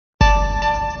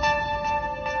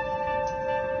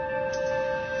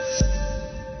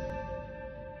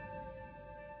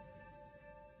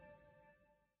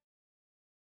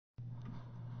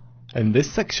In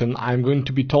this section, I'm going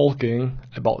to be talking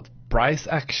about price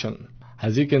action.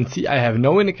 As you can see, I have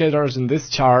no indicators in this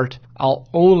chart. I'll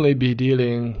only be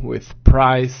dealing with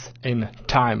price in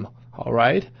time,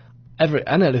 alright? Every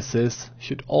analysis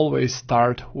should always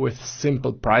start with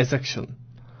simple price action.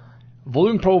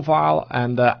 Volume profile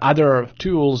and other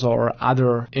tools or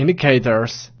other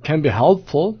indicators can be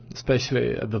helpful,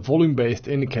 especially the volume-based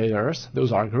indicators.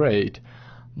 Those are great.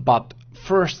 But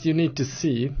first you need to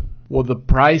see what the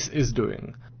price is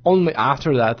doing. Only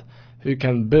after that you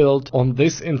can build on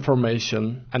this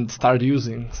information and start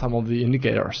using some of the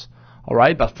indicators.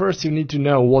 Alright, but first you need to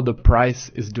know what the price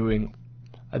is doing.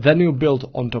 Then you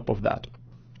build on top of that.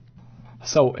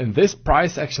 So in this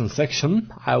price action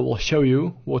section, I will show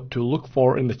you what to look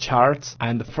for in the charts.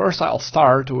 And first I'll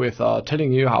start with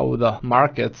telling you how the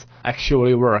markets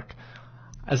actually work.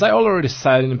 As I already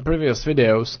said in previous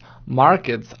videos,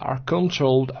 markets are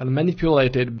controlled and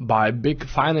manipulated by big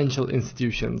financial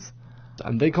institutions,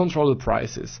 and they control the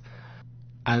prices.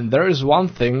 And there is one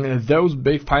thing those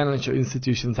big financial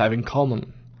institutions have in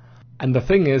common. And the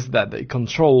thing is that they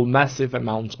control massive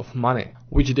amounts of money,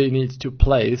 which they need to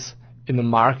place in the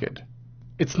market.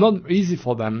 It's not easy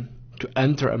for them to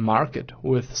enter a market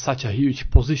with such a huge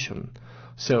position.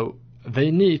 So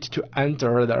they need to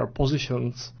enter their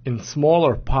positions in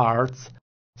smaller parts.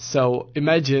 So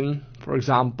imagine, for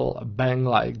example, a bank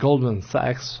like Goldman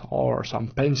Sachs or some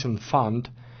pension fund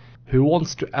who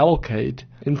wants to allocate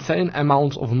insane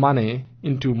amounts of money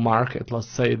into market. Let's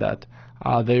say that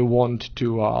they want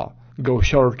to go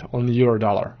short on the euro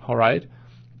dollar, alright?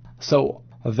 So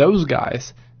those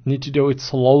guys need to do it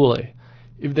slowly.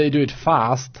 If they do it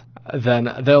fast, then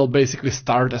they'll basically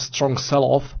start a strong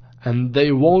sell-off and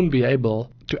they won't be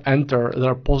able to enter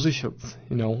their positions,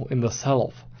 in the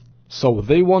sell-off. So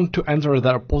they want to enter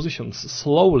their positions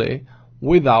slowly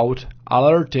without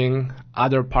alerting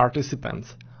other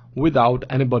participants, without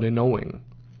anybody knowing.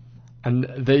 And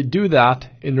they do that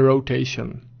in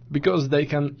rotation, because they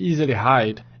can easily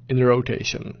hide in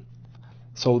rotation.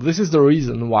 So this is the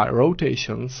reason why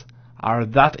rotations are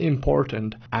that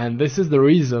important, and this is the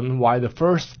reason why the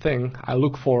first thing I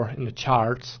look for in the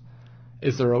charts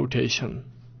is the rotation.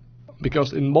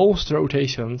 Because in most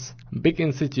rotations, big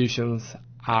institutions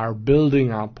are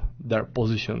building up their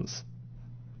positions.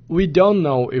 We don't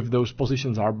know if those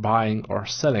positions are buying or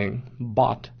selling,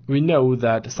 but we know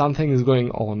that something is going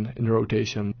on in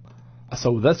rotation.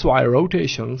 So that's why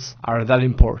rotations are that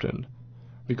important,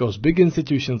 because big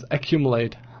institutions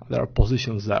accumulate their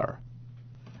positions there.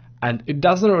 And it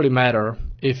doesn't really matter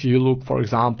if you look, for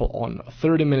example, on a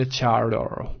 30-minute chart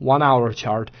or 1-hour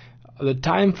chart. The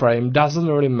time frame doesn't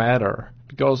really matter,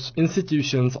 because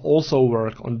institutions also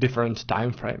work on different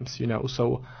time frames,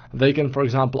 so they can, for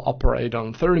example, operate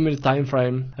on 30-minute time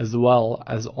frame as well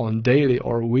as on daily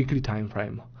or weekly time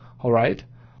frame. Alright?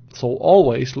 So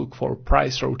always look for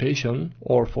price rotation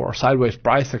or for sideways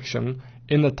price action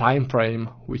in the time frame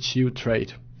which you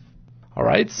trade.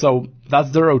 Alright, so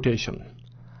that's the rotation.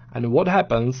 And what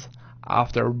happens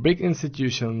after big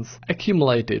institutions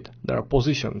accumulated their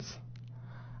positions?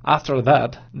 After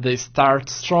that, they start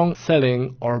strong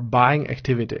selling or buying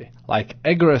activity, like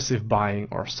aggressive buying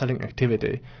or selling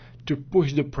activity, to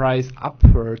push the price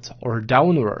upwards or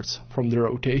downwards from the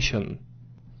rotation.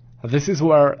 This is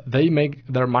where they make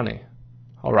their money.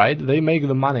 Alright, they make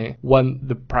the money when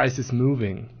the price is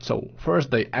moving. So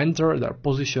first they enter their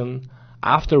position,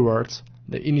 afterwards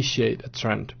they initiate a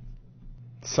trend.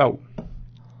 So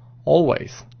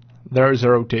always there is a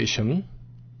rotation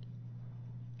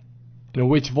in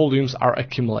which volumes are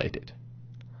accumulated.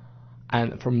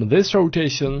 And from this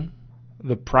rotation,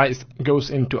 the price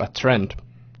goes into a trend.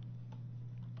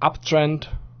 Uptrend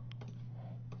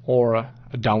or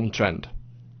a downtrend.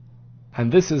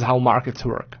 And this is how markets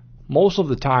work. Most of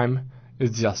the time,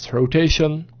 it's just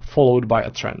rotation followed by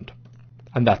a trend.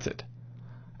 And that's it.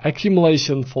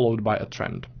 Accumulation followed by a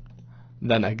trend.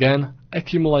 Then again,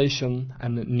 accumulation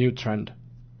and a new trend.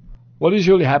 What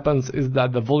usually happens is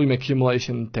that the volume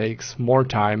accumulation takes more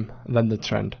time than the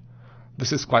trend.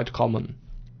 This is quite common.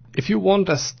 If you want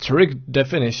a strict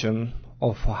definition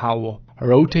of how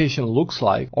rotation looks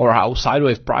like or how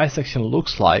sideways price action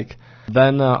looks like,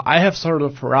 then I have sort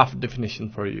of a rough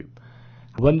definition for you.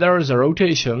 When there is a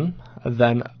rotation,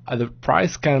 then the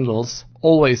price candles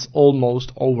always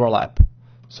almost overlap.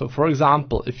 So for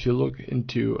example, if you look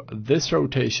into this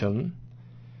rotation,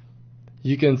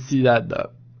 you can see that the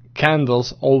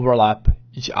candles overlap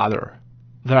each other.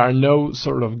 There are no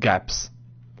sort of gaps.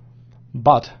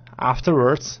 But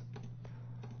afterwards,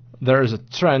 there is a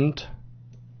trend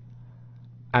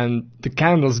and the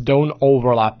candles don't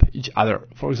overlap each other.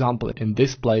 For example, in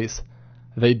this place,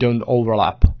 they don't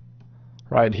overlap.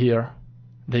 Right here,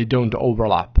 they don't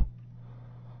overlap.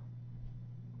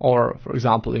 Or, for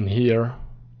example, in here,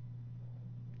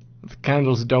 the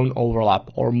candles don't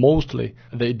overlap, or mostly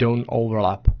they don't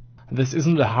overlap. This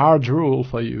isn't a hard rule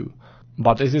for you,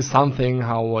 but it is something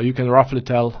how you can roughly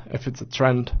tell if it's a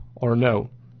trend or no.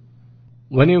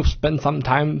 When you spend some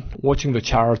time watching the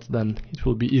chart, then it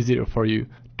will be easier for you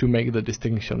to make the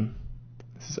distinction.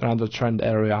 This is another trend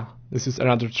area. This is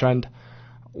another trend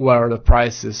where the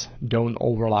prices don't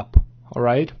overlap,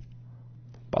 alright?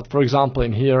 But for example,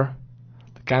 in here,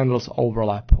 the candles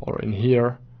overlap, or in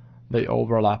here, they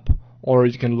overlap. Or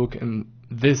you can look in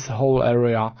this whole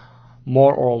area,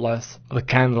 more or less, the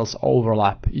candles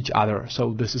overlap each other.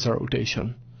 So this is a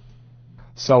rotation.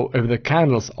 So if the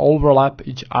candles overlap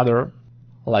each other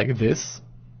like this,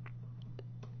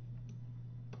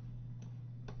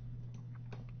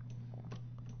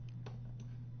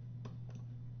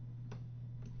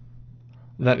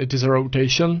 then it is a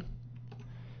rotation.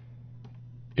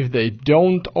 If they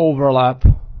don't overlap,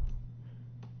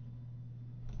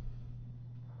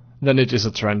 then it is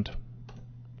a trend.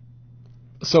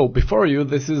 So before you,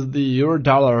 this is the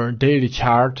euro-dollar daily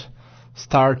chart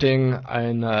starting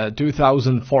in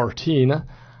 2014,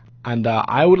 and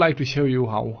I would like to show you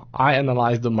how I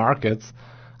analyze the markets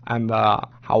and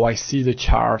how I see the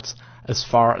charts as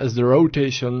far as the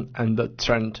rotation and the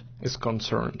trend is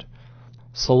concerned.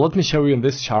 So let me show you in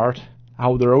this chart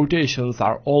how the rotations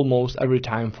are almost every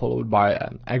time followed by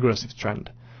an aggressive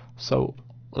trend. So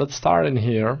let's start in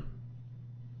here.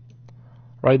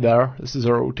 Right there, this is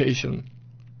a rotation.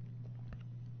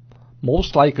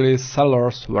 Most likely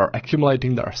sellers were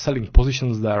accumulating their selling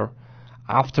positions there.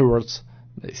 Afterwards,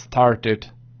 they started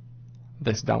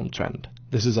this downtrend.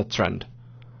 This is a trend.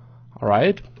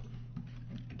 Alright?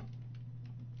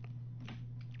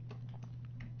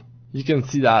 You can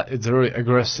see that it's a really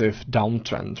aggressive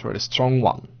downtrend, very strong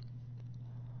one.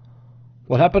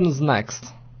 What happens next?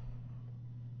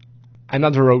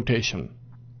 Another rotation.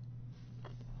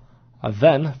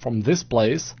 Then, from this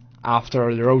place,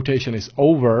 after the rotation is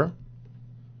over,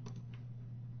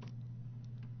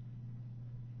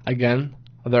 again,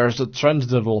 there's a trend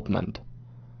development.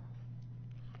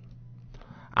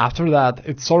 After that,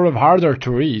 it's sort of harder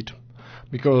to read,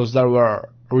 because there were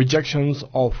rejections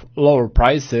of lower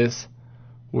prices,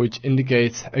 which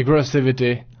indicates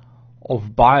aggressivity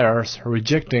of buyers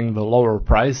rejecting the lower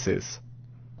prices.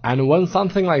 And when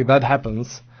something like that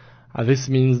happens, this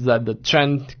means that the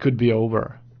trend could be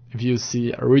over. If you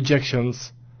see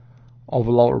rejections of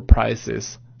lower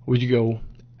prices which go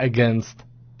against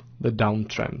the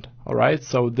downtrend. Alright,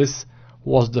 so this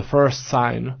was the first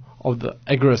sign of the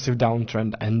aggressive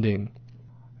downtrend ending.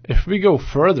 If we go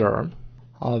further,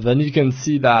 then you can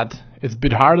see that it's a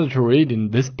bit harder to read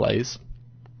in this place.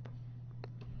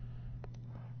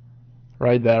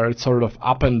 Right there, it's sort of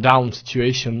up and down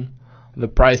situation. The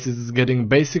price is getting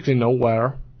basically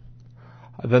nowhere.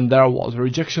 Then there was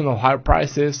rejection of higher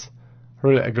prices,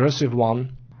 really aggressive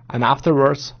one, and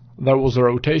afterwards there was a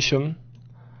rotation,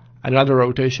 another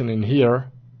rotation in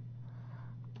here,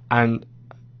 and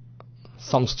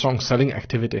some strong selling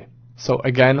activity. So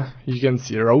again, you can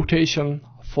see a rotation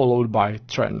followed by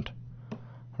trend,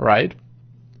 right?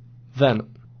 Then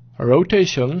a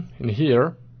rotation in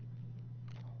here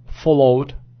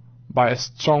followed by a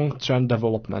strong trend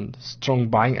development, strong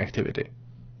buying activity.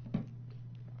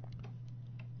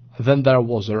 Then there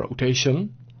was a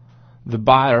rotation, the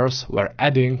buyers were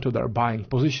adding to their buying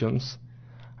positions,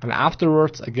 and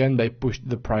afterwards again they pushed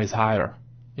the price higher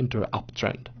into an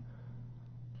uptrend.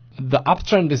 The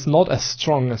uptrend is not as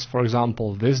strong as, for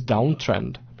example, this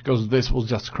downtrend, because this was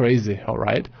just crazy,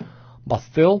 alright? But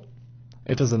still,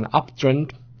 it is an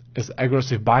uptrend, is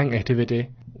aggressive buying activity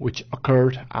which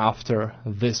occurred after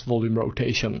this volume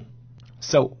rotation.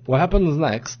 So what happens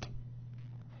next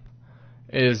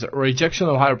is rejection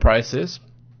of higher prices.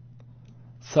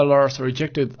 Sellers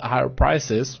rejected higher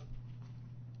prices,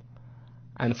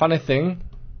 and funny thing,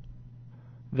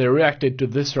 they reacted to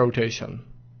this rotation.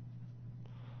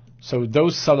 So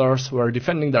those sellers were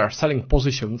defending their selling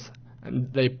positions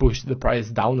and they pushed the price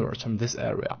downwards from this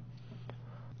area.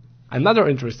 Another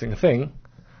interesting thing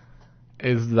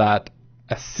is that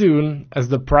as soon as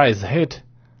the price hit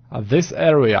this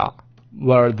area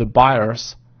where the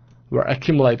buyers were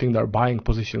accumulating their buying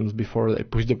positions before they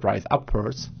pushed the price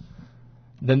upwards,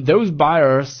 then those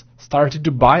buyers started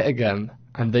to buy again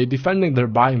and they defending their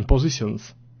buying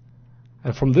positions,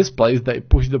 and from this place they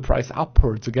pushed the price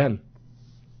upwards again.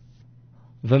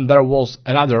 Then there was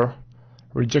another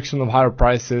rejection of higher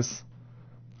prices,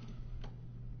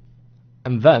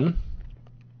 and then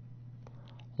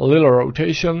a little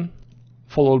rotation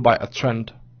followed by a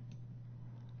trend,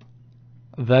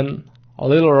 then a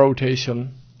little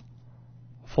rotation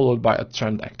followed by a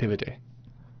trend activity.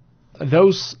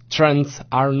 Those trends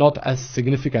are not as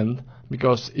significant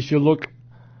because if you look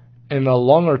in a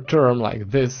longer term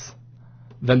like this,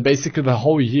 then basically the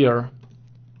whole year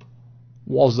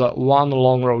was one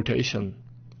long rotation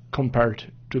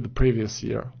compared to the previous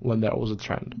year when there was a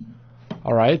trend.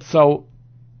 Alright, so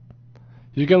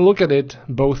you can look at it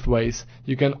both ways.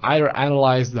 You can either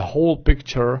analyze the whole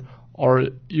picture or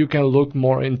you can look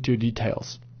more into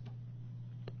details.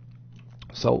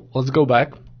 So let's go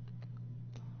back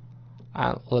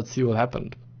and let's see what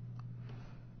happened.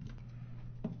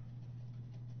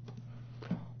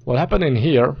 What happened in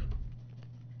here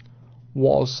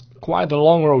was quite a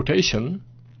long rotation,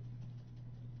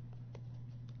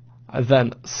 and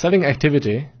then selling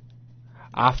activity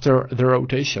after the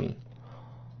rotation.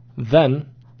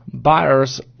 Then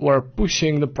buyers were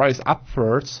pushing the price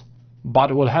upwards,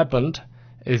 but what happened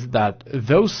is that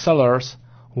those sellers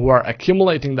who were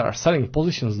accumulating their selling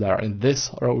positions there in this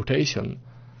rotation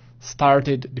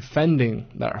started defending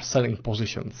their selling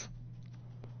positions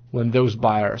when those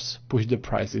buyers pushed the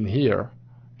price in here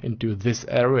into this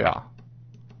area.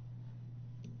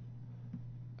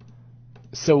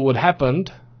 So what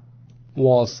happened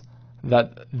was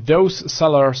that those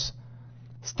sellers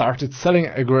started selling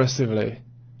aggressively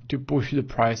to push the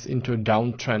price into a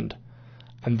downtrend,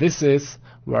 and this is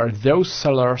where those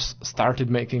sellers started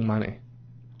making money.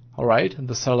 Alright,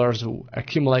 the sellers who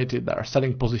accumulated their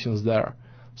selling positions there.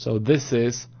 So this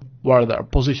is where their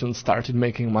positions started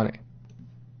making money.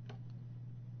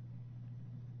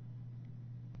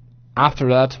 After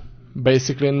that,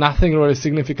 basically nothing really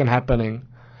significant happening.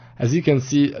 As you can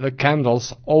see, the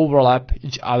candles overlap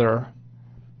each other.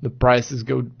 The prices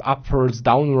go upwards,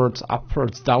 downwards,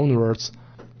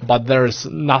 but there's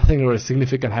nothing really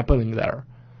significant happening there.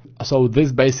 So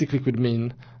this basically could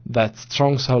mean that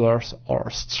strong sellers or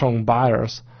strong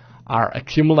buyers are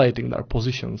accumulating their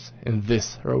positions in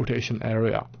this rotation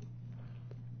area.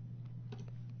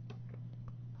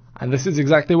 And this is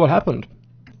exactly what happened.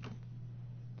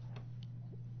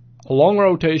 A long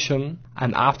rotation,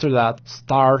 and after that,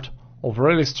 start of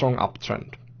really strong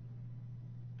uptrend.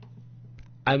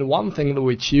 And one thing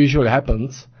which usually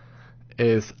happens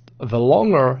is the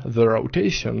longer the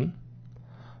rotation,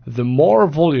 the more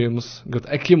volumes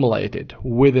got accumulated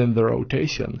within the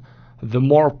rotation, the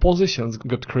more positions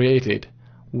got created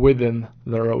within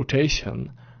the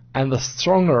rotation, and the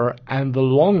stronger and the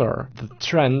longer the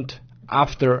trend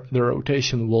after the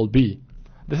rotation will be.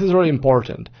 This is really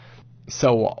important.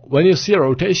 So when you see a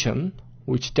rotation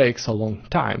which takes a long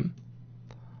time,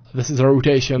 this is a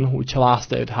rotation which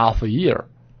lasted half a year,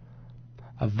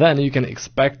 then you can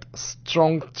expect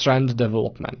strong trend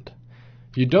development.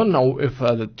 You don't know if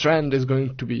the trend is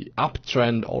going to be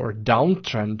uptrend or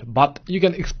downtrend, but you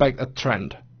can expect a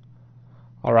trend.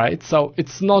 Alright, so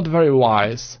it's not very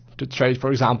wise to trade,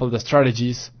 for example, the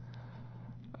strategies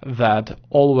that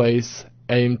always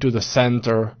aim to the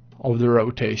center of the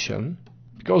rotation,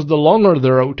 because the longer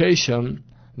the rotation,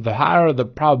 the higher the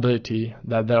probability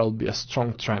that there will be a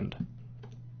strong trend.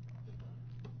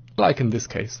 Like in this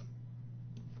case.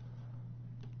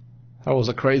 That was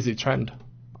a crazy trend.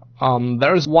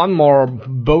 There's one more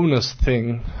bonus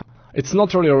thing. It's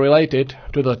not really related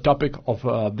to the topic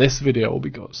of this video,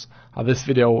 because this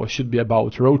video should be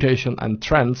about rotation and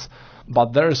trends,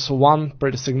 but there's one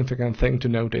pretty significant thing to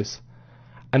notice.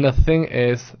 And the thing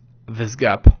is this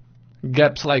gap.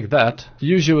 Gaps like that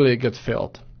usually get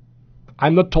filled.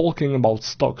 I'm not talking about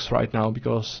stocks right now,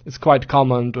 because it's quite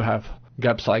common to have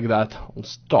gaps like that on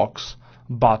stocks,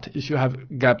 but if you have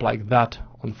a gap like that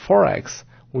on Forex,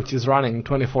 which is running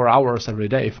 24 hours every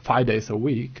day, 5 days a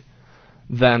week,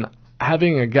 then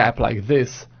having a gap like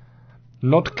this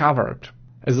not covered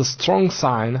is a strong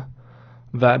sign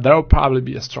that there will probably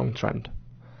be a strong trend.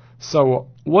 So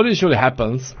what usually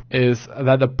happens is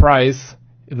that the price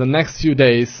in the next few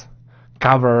days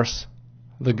covers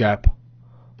the gap.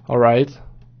 Alright?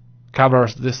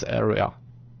 Covers this area.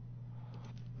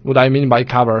 What I mean by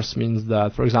covers means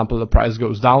that, for example, the price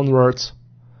goes downwards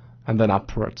and then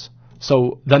upwards.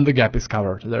 So then the gap is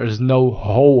covered. There is no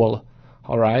hole,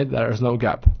 alright? There is no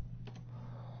gap.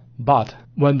 But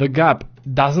when the gap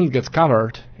doesn't get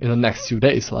covered in the next few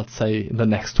days, let's say in the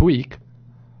next week,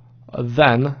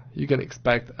 then you can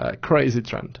expect a crazy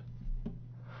trend.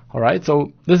 Alright,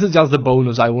 so this is just the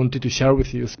bonus I wanted to share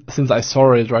with you since I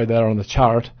saw it right there on the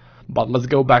chart. But let's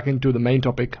go back into the main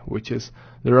topic, which is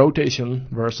the rotation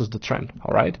versus the trend.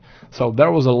 Alright, so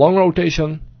there was a long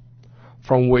rotation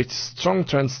from which strong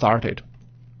trend started.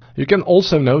 You can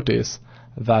also notice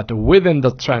that within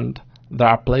the trend there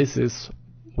are places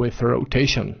with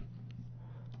rotation.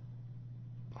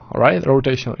 Alright,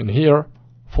 rotation in here,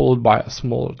 followed by a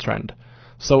small trend.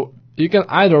 So you can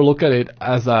either look at it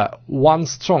as a one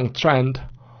strong trend,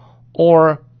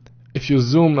 or if you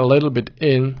zoom a little bit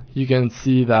in, you can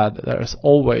see that there's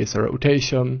always a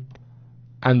rotation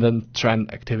and then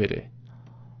trend activity.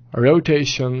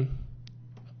 Rotation,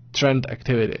 trend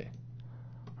activity.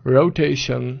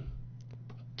 Rotation,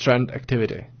 trend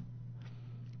activity.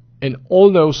 In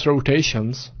all those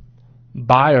rotations,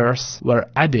 buyers were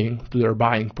adding to their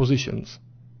buying positions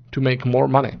to make more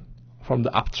money from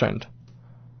the uptrend.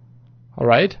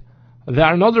 Alright? They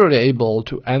are not really able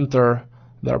to enter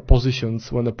their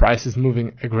positions when the price is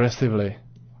moving aggressively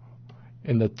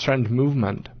in the trend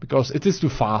movement, because it is too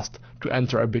fast to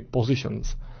enter a big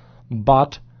positions,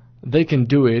 but they can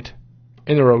do it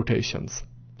in the rotations.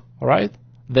 Alright?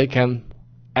 They can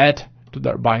add to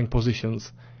their buying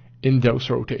positions in those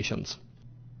rotations.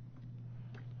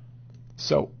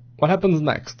 So what happens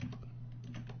next?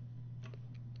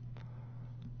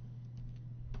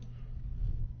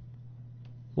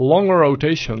 Longer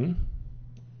rotation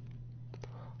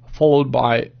followed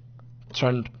by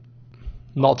trend,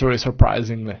 not really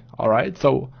surprisingly. Alright,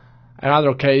 so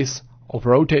another case of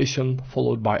rotation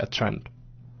followed by a trend.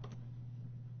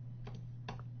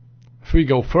 If we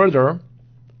go further,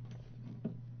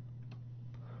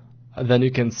 then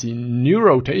you can see new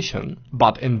rotation,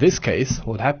 but in this case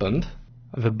what happened?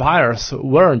 The buyers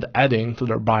weren't adding to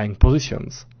their buying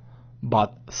positions,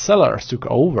 but sellers took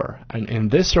over, and in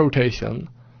this rotation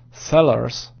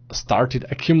sellers started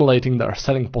accumulating their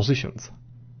selling positions.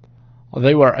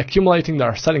 They were accumulating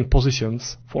their selling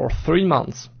positions for 3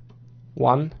 months.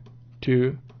 1,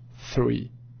 2,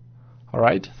 3.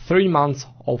 Alright, 3 months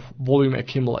of volume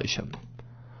accumulation.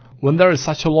 When there is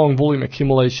such a long volume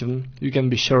accumulation, you can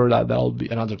be sure that there will be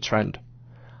another trend.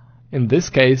 In this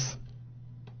case,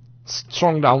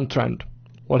 strong downtrend.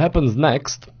 What happens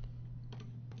next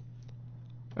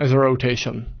is a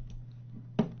rotation.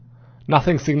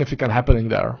 Nothing significant happening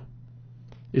there.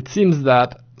 It seems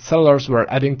that sellers were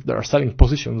adding to their selling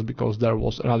positions because there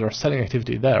was another selling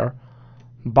activity there,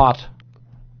 but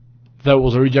there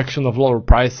was a rejection of lower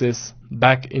prices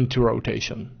back into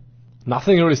rotation.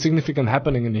 Nothing really significant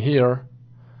happening in here,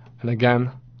 and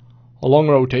again, a long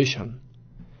rotation.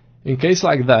 In case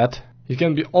like that, you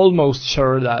can be almost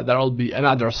sure that there will be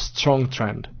another strong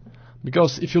trend.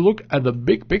 Because if you look at the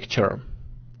big picture,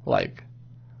 like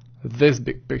this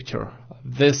big picture,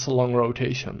 this long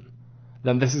rotation,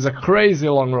 then this is a crazy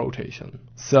long rotation.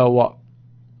 So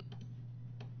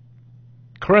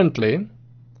currently,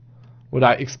 what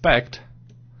I expect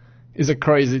is a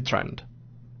crazy trend.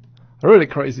 A really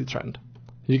crazy trend.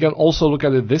 You can also look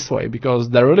at it this way, because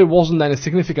there really wasn't any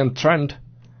significant trend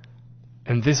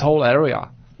in this whole area.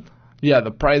 Yeah,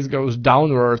 the price goes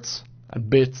downwards a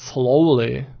bit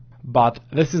slowly, but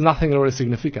this is nothing really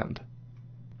significant.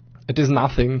 It is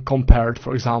nothing compared,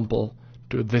 for example,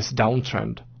 to this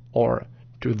downtrend or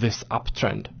to this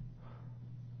uptrend.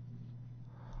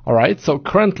 Alright, so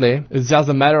currently it's just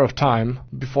a matter of time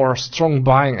before strong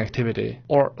buying activity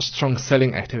or strong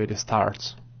selling activity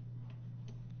starts.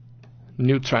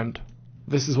 New trend.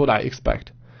 This is what I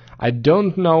expect. I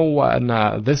don't know when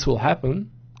this will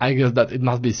happen. I guess that it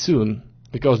must be soon,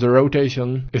 because the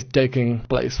rotation is taking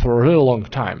place for a really long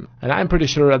time. And I'm pretty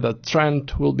sure that the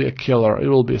trend will be a killer. It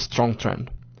will be a strong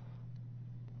trend.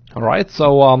 Alright,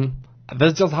 so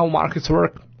that's just how markets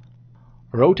work.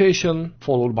 Rotation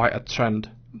followed by a trend.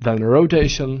 Then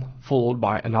rotation followed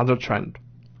by another trend.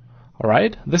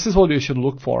 Alright, this is what you should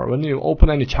look for. When you open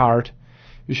any chart,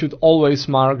 you should always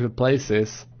mark the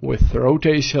places with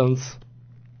rotations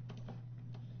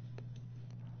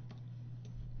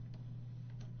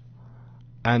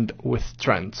and with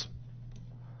trends.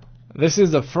 This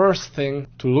is the first thing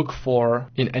to look for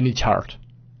in any chart.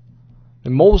 The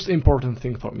most important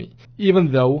thing for me,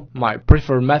 even though my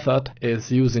preferred method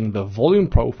is using the volume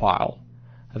profile,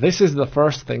 this is the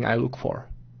first thing I look for.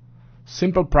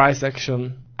 Simple price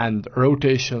action and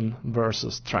rotation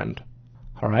versus trend.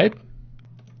 Alright?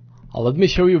 Let me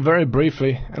show you very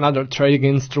briefly another trading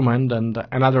instrument and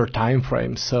another time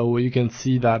frame, so you can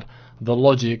see that the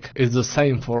logic is the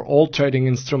same for all trading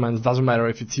instruments. Doesn't matter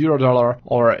if it's euro-dollar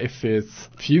or if it's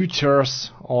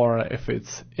futures or if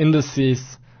it's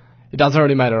indices. It doesn't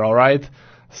really matter, alright?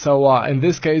 So in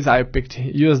this case I picked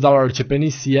US dollar,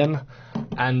 Japanese yen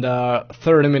and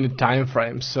 30-minute time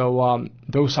frame. So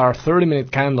those are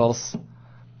 30-minute candles,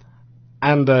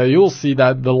 and you'll see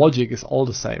that the logic is all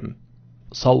the same.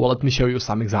 So let me show you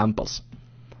some examples.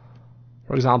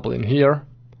 For example, in here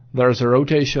there's a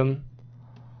rotation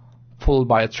followed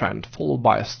by a trend, followed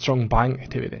by a strong buying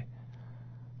activity.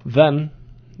 Then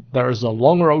there is a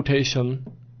long rotation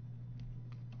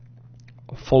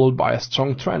followed by a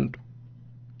strong trend.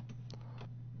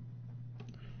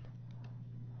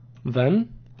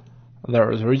 Then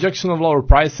there is a rejection of lower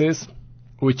prices,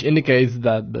 which indicates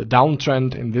that the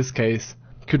downtrend in this case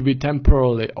could be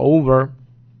temporarily over.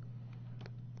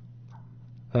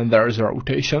 Then there is a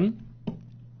rotation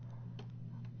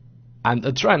and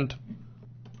a trend.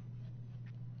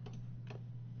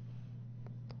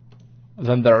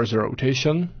 Then there is a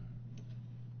rotation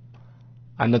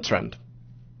and a trend.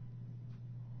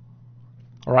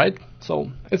 Alright,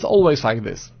 so it's always like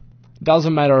this.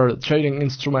 Doesn't matter the trading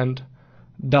instrument,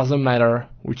 doesn't matter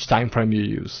which time frame you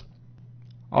use.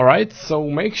 Alright, so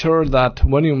make sure that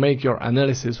when you make your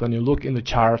analysis, when you look in the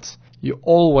charts, you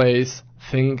always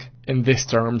think in these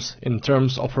terms, in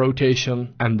terms of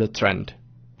rotation and the trend.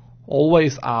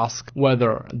 Always ask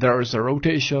whether there is a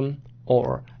rotation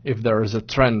or if there is a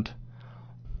trend.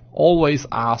 Always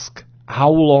ask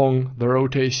how long the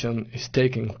rotation is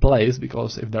taking place,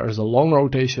 because if there is a long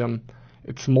rotation,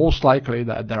 it's most likely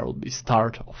that there will be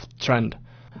start of trend.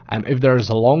 And if there is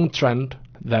a long trend,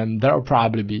 then there will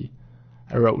probably be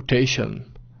a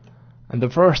rotation. And the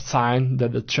first sign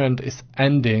that the trend is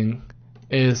ending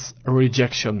is a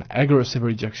rejection, aggressive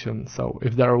rejection. So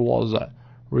if there was a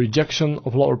rejection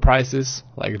of lower prices,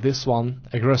 like this one,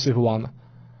 aggressive one,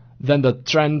 then the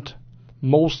trend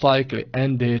most likely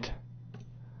ended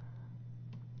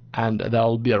and there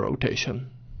will be a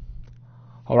rotation.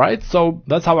 Alright, so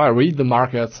that's how I read the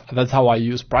markets, that's how I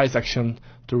use price action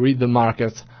to read the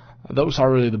markets. Those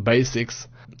are really the basics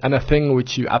and a thing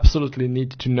which you absolutely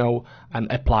need to know and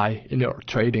apply in your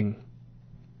trading.